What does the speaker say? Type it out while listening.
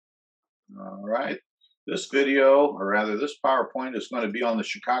All right. This video, or rather this PowerPoint, is going to be on the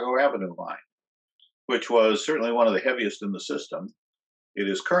Chicago Avenue line, which was certainly one of the heaviest in the system. It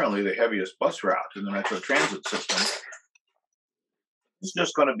is currently the heaviest bus route in the Metro Transit system. It's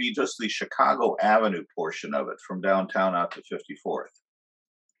just going to be just the Chicago Avenue portion of it from downtown out to 54th.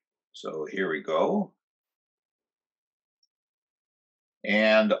 So here we go.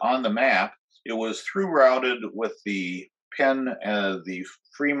 And on the map, it was through routed with the Penn, the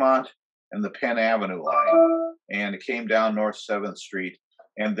Fremont, and the Penn Avenue line. And it came down North 7th Street.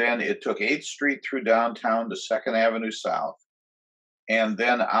 And then it took 8th Street through downtown to 2nd Avenue South. And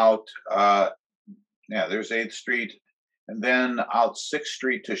then out, there's 8th Street. And then out 6th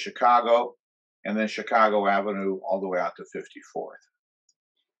Street to Chicago. And then Chicago Avenue all the way out to 54th.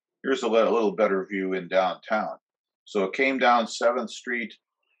 Here's a little better view in downtown. So it came down 7th Street,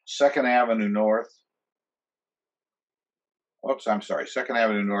 2nd Avenue North. Oops, I'm sorry, 2nd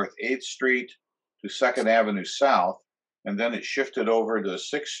Avenue North, 8th Street to 2nd Avenue South, and then it shifted over to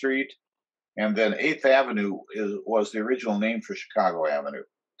 6th Street, and then 8th Avenue was the original name for Chicago Avenue.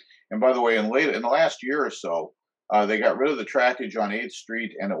 And by the way, in the last year or so, they got rid of the trackage on 8th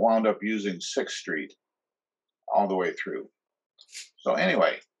Street, and it wound up using 6th Street all the way through. So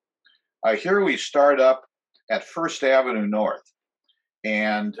anyway, here we start up at 1st Avenue North.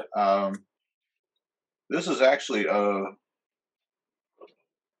 And this is actually,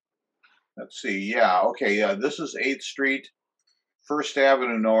 let's see, this is 8th Street, 1st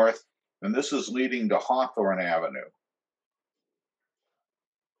Avenue North, and this is leading to Hawthorne Avenue.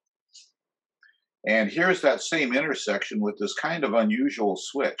 And here's that same intersection with this kind of unusual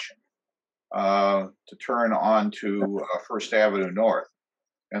switch to turn onto 1st Avenue North.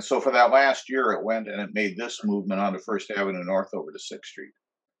 And so for that last year, it went and it made this movement onto 1st Avenue North over to 6th Street.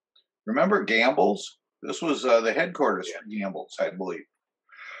 Remember Gamble's? This was the headquarters for Gamble's, I believe.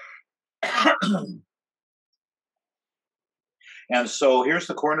 And so here's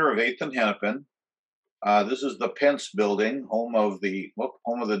the corner of 8th and Hennepin. This is the Pence building, home of the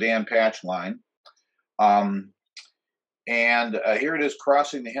Dan Patch line. And here it is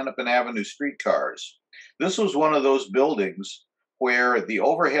crossing the Hennepin Avenue streetcars. This was one of those buildings where the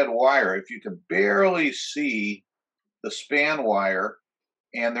overhead wire, if you can barely see the span wire,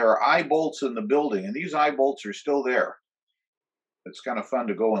 and there are eye bolts in the building, and these eye bolts are still there. It's kind of fun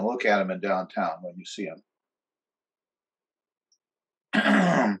to go and look at them in downtown when you see them.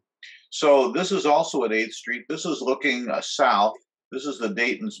 So this is also at 8th Street. This is looking south. This is the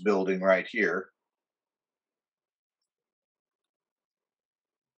Dayton's building right here.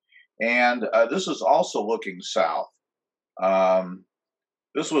 And this is also looking south.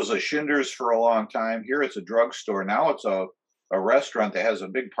 This was a Schindler's for a long time. Here it's a drugstore. Now it's a restaurant that has a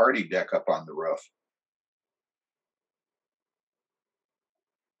big party deck up on the roof.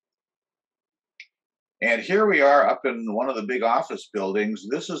 And here we are up in one of the big office buildings.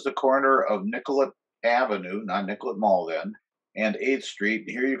 This is the corner of Nicollet Avenue, not Nicollet Mall then, and 8th Street.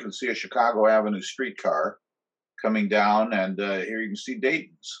 Here you can see a Chicago Avenue streetcar coming down, and here you can see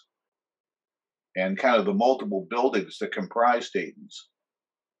Dayton's and kind of the multiple buildings that comprise Dayton's.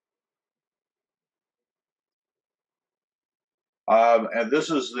 And this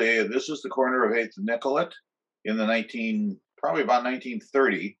is the corner of 8th and Nicollet in the probably about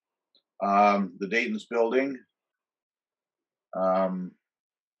 1930. The Dayton's building.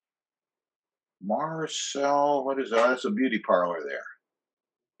 Marcel, what is that? That's a beauty parlor there.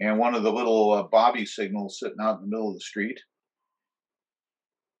 And one of the little Bobby signals sitting out in the middle of the street.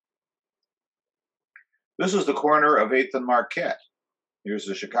 This is the corner of 8th and Marquette. Here's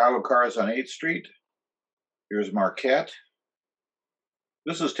the Chicago cars on 8th Street. Here's Marquette.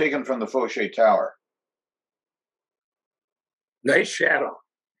 This is taken from the Fauché Tower. Nice shadow.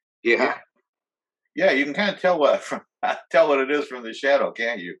 Yeah. Yeah, you can kind of tell what it is from the shadow,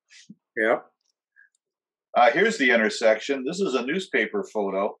 can't you? Yeah. Here's the intersection. This is a newspaper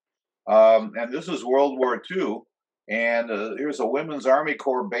photo, and this is World War II. And here's a Women's Army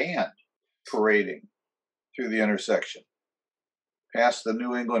Corps band parading through the intersection, past the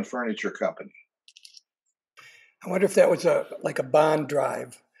New England Furniture Company. I wonder if that was like a bond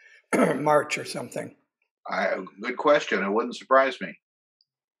drive march or something. Good question. It wouldn't surprise me.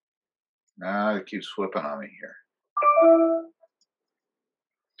 It keeps flipping on me here.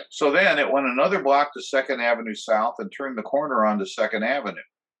 So then it went another block to 2nd Avenue South and turned the corner onto 2nd Avenue.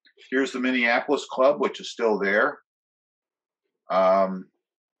 Here's the Minneapolis Club, which is still there. A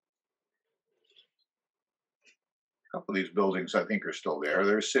couple of these buildings, I think, are still there.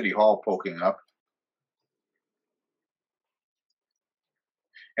 There's City Hall poking up.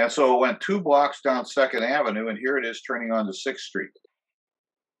 And so it went 2 blocks down 2nd Avenue, and here it is turning onto 6th Street.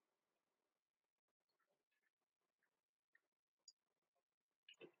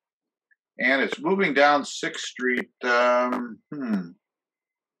 And it's moving down 6th Street. I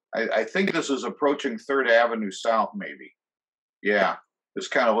think this is approaching 3rd Avenue South, maybe. Yeah, this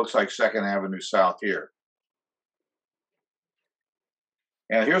kind of looks like 2nd Avenue South here.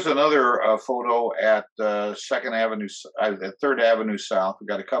 And here's another photo at 2nd Avenue, at 3rd Avenue South. We've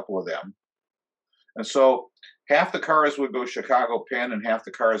got a couple of them. And so half the cars would go Chicago Penn and half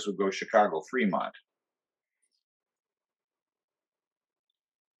the cars would go Chicago Fremont.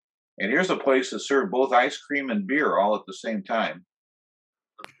 And here's a place that served both ice cream and beer all at the same time.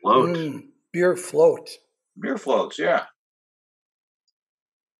 Float. Beer float. Beer floats, yeah.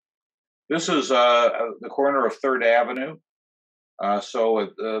 This is the corner of 3rd Avenue. So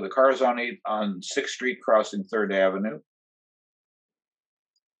the cars on 6th Street crossing 3rd Avenue.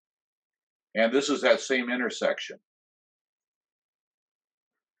 And this is that same intersection.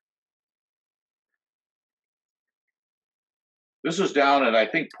 This is down at, I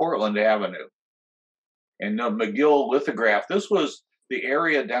think, Portland Avenue. And McGill Lithograph. This was the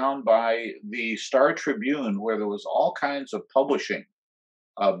area down by the Star Tribune where there was all kinds of publishing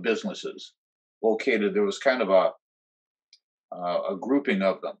businesses located. There was kind of a grouping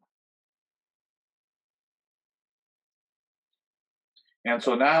of them. And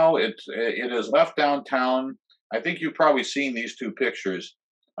so now it has left downtown. I think you've probably seen these two pictures.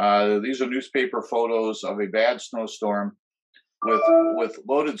 These are newspaper photos of a bad snowstorm with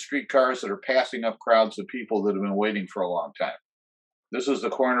loaded streetcars that are passing up crowds of people that have been waiting for a long time. This is the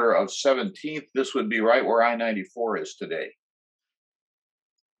corner of 17th. This would be right where I-94 is today.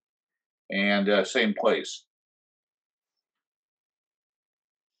 And same place.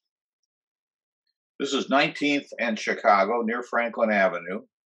 This is 19th and Chicago near Franklin Avenue.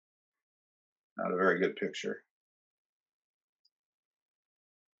 Not a very good picture.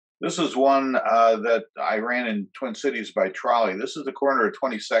 This is one that I ran in Twin Cities by trolley. This is the corner of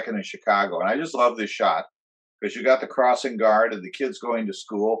 22nd and Chicago. And I just love this shot because you got the crossing guard and the kids going to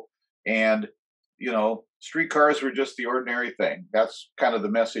school. And, you know, streetcars were just the ordinary thing. That's kind of the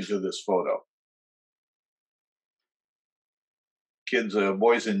message of this photo. Kids,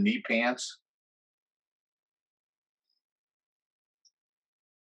 boys in knee pants.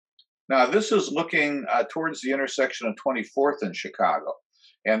 Now, this is looking towards the intersection of 24th and Chicago.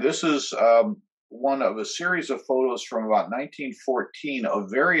 And this is one of a series of photos from about 1914 of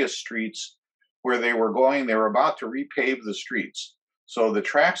various streets where they were about to repave the streets. So the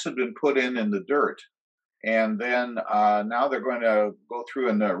tracks had been put in the dirt. And then now they're going to go through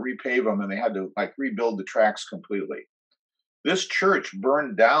and repave them, and they had to rebuild the tracks completely. This church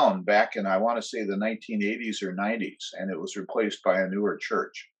burned down back in, I want to say, the 1980s or 90s, and it was replaced by a newer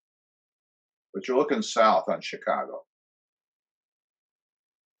church. But you're looking south on Chicago.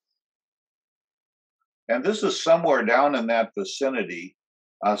 And this is somewhere down in that vicinity.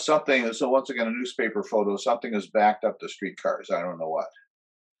 Something, so once again, a newspaper photo, something has backed up the streetcars. I don't know what.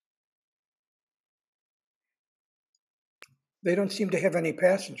 They don't seem to have any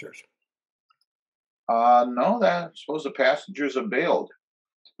passengers. No, I suppose the passengers have bailed.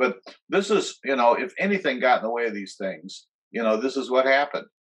 But this is, if anything got in the way of these things, this is what happened.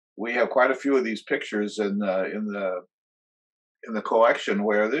 We have quite a few of these pictures in the collection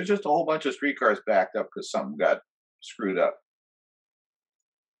where there's just a whole bunch of streetcars backed up because something got screwed up.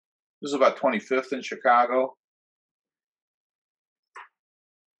 This is about 25th in Chicago.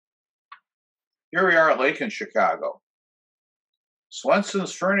 Here we are at Lake in Chicago.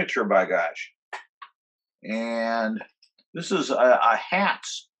 Swenson's Furniture, by gosh. And this is a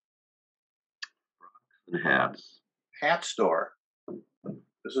hats. Hat store.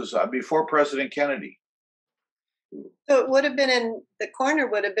 This is before President Kennedy. So it would have been the corner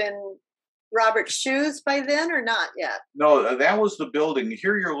would have been Robert's Shoes by then or not yet? No, that was the building.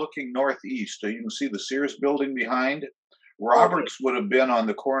 Here you're looking northeast. So you can see the Sears building behind. Robert's would have been on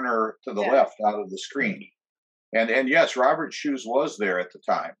the corner to the left out of the screen. And yes, Robert's Shoes was there at the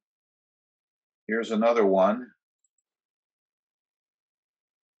time. Here's another one.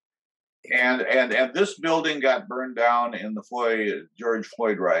 And this building got burned down in the George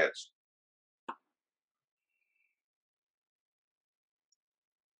Floyd riots.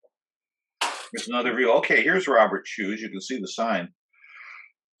 Here's another view. Okay, here's Robert's Shoes. You can see the sign,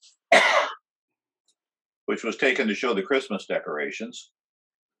 which was taken to show the Christmas decorations.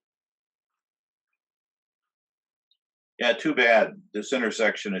 Yeah, too bad. This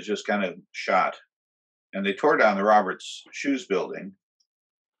intersection is just kind of shot. And they tore down the Robert's Shoes building.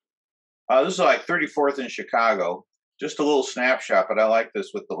 This is like 34th in Chicago. Just a little snapshot, but I like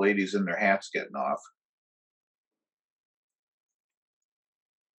this with the ladies in their hats getting off.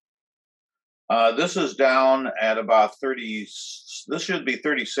 This is down at about 30. This should be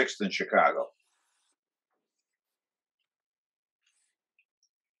 36th in Chicago.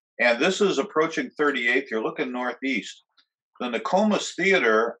 And this is approaching 38th. You're looking northeast. The Nokomis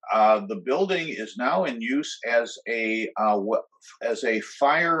Theater, the building is now in use as a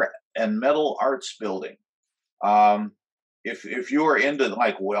fire and metal arts building. If you are into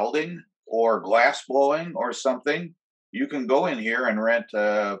like welding or glass blowing or something, you can go in here and rent,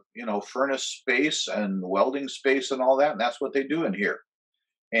 furnace space and welding space and all that. And that's what they do in here.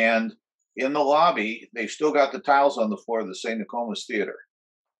 And in the lobby, they've still got the tiles on the floor of the St. Nokomis Theater.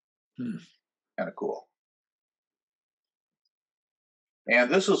 Kind of cool.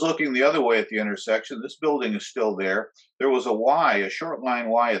 And this is looking the other way at the intersection. This building is still there. There was a short line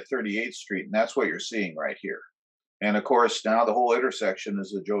Y at 38th Street, and that's what you're seeing right here. And of course, now the whole intersection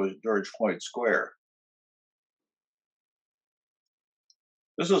is the George Floyd Square.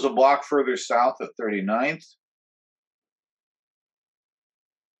 This is a block further south at 39th.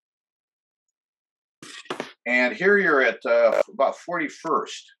 And here you're at about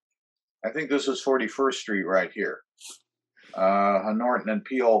 41st. I think this is 41st Street right here. A Norton and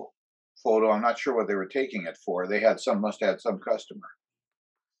Peel photo. I'm not sure what they were taking it for. They must have had some customer.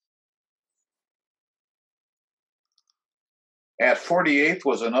 At 48th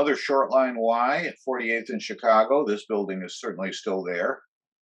was another short line Y at 48th in Chicago. This building is certainly still there.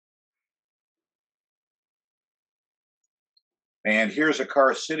 And here's a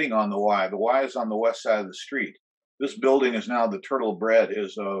car sitting on the Y. The Y is on the west side of the street. This building is now the Turtle Bread,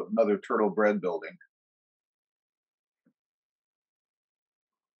 is another Turtle Bread building.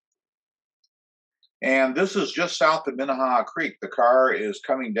 And this is just south of Minnehaha Creek. The car is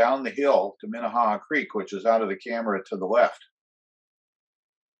coming down the hill to Minnehaha Creek, which is out of the camera to the left.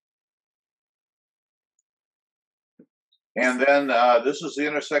 And then this is the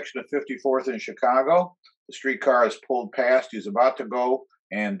intersection of 54th in Chicago. The streetcar is pulled past. He's about to go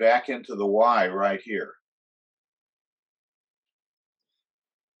and back into the Y right here.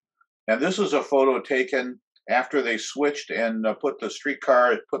 And this is a photo taken after they switched and put the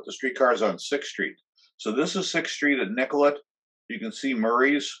streetcars on 6th Street. So this is 6th Street at Nicollet. You can see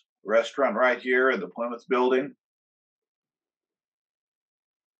Murray's restaurant right here in the Plymouth building.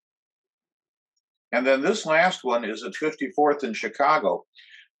 And then this last one is at 54th in Chicago.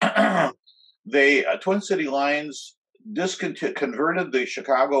 Twin City Lines converted the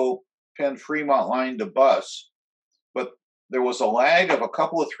Chicago Penn Fremont line to bus, but there was a lag of a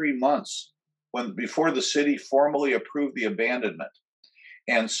couple of 3 months before the city formally approved the abandonment.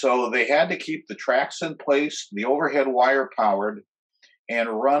 And so they had to keep the tracks in place, the overhead wire powered, and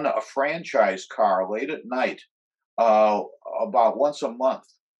run a franchise car late at night about once a month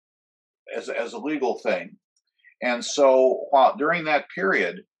as a legal thing. And so during that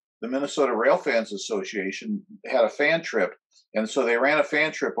period, the Minnesota Railfans Association had a fan trip. And so they ran a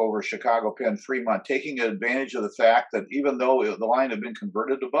fan trip over Chicago Penn Fremont, taking advantage of the fact that even though the line had been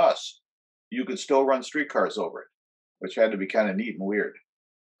converted to bus, you could still run streetcars over it, which had to be kind of neat and weird.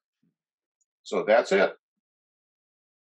 So that's it.